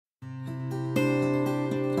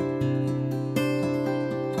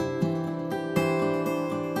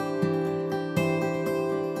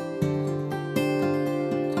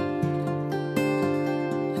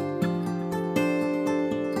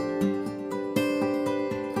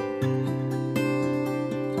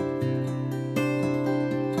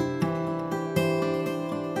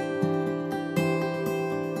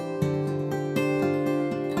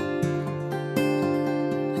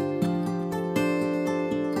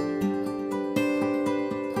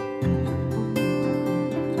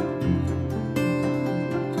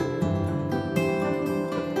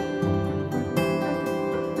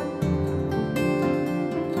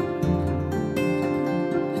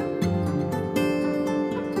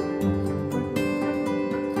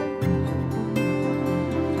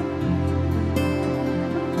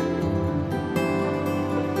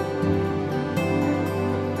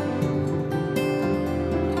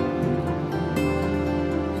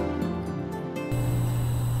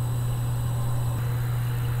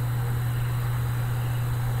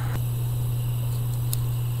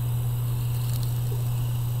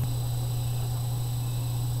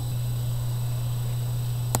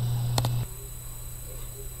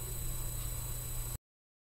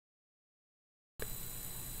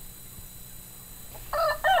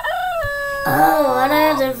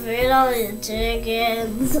all the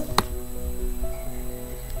chickens.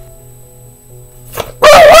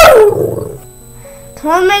 Come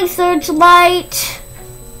on, make Searchlight.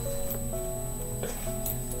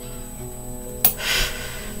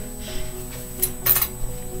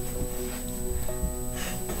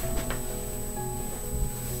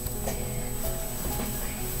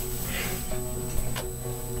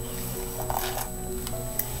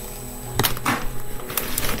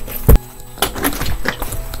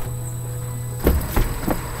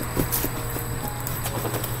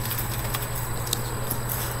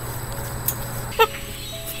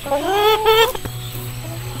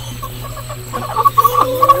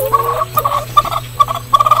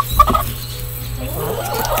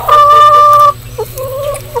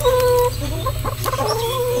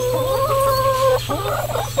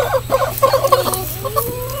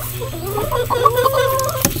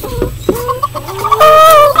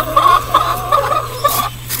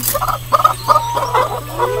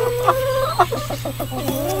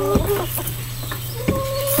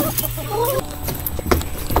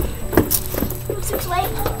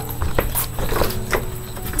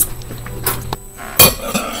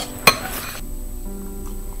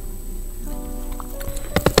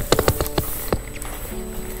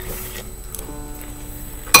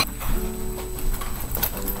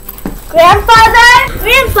 Grandfather?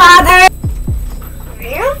 Grandfather?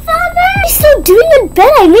 What are you still doing in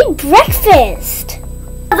bed? I made breakfast.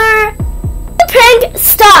 Mother, prank,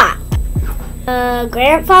 stop.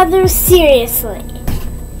 Grandfather, seriously.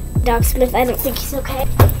 Doc Smith, I don't think he's okay.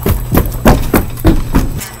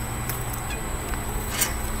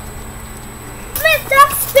 Smith,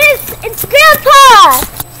 Doc Smith, it's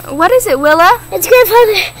Grandpa! What is it, Willa? It's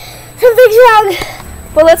Grandfather. Something's wrong.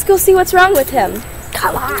 Well, let's go see what's wrong with him.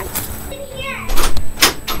 Come on.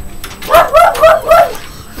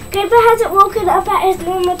 Grandpa hasn't woken up at his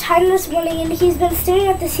normal time this morning, and he's been staring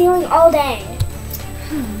at the ceiling all day.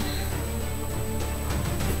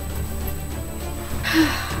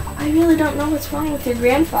 I really don't know what's wrong with your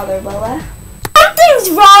grandfather, Willa. Something's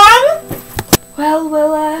wrong! Well,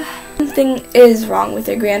 Willa, something is wrong with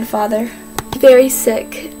your grandfather. He's very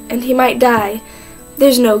sick, and he might die.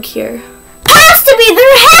 There's no cure. Has to be!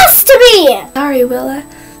 There has to be! Sorry, Willa.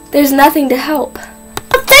 There's nothing to help.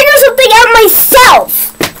 I'll figure something out myself!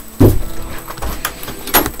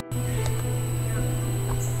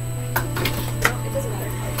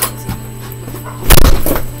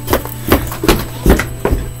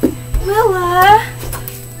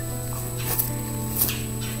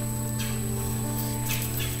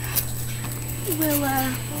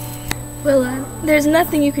 Willa! Willa, there's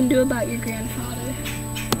nothing you can do about your grandfather.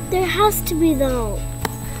 There has to be, though.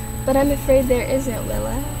 But I'm afraid there isn't,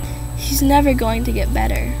 Willa. He's never going to get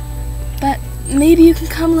better. But maybe you can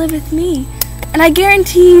come live with me. And I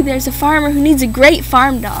guarantee there's a farmer who needs a great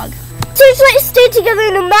farm dog. Searchlight, stay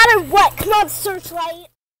together no matter what. Come on, Searchlight.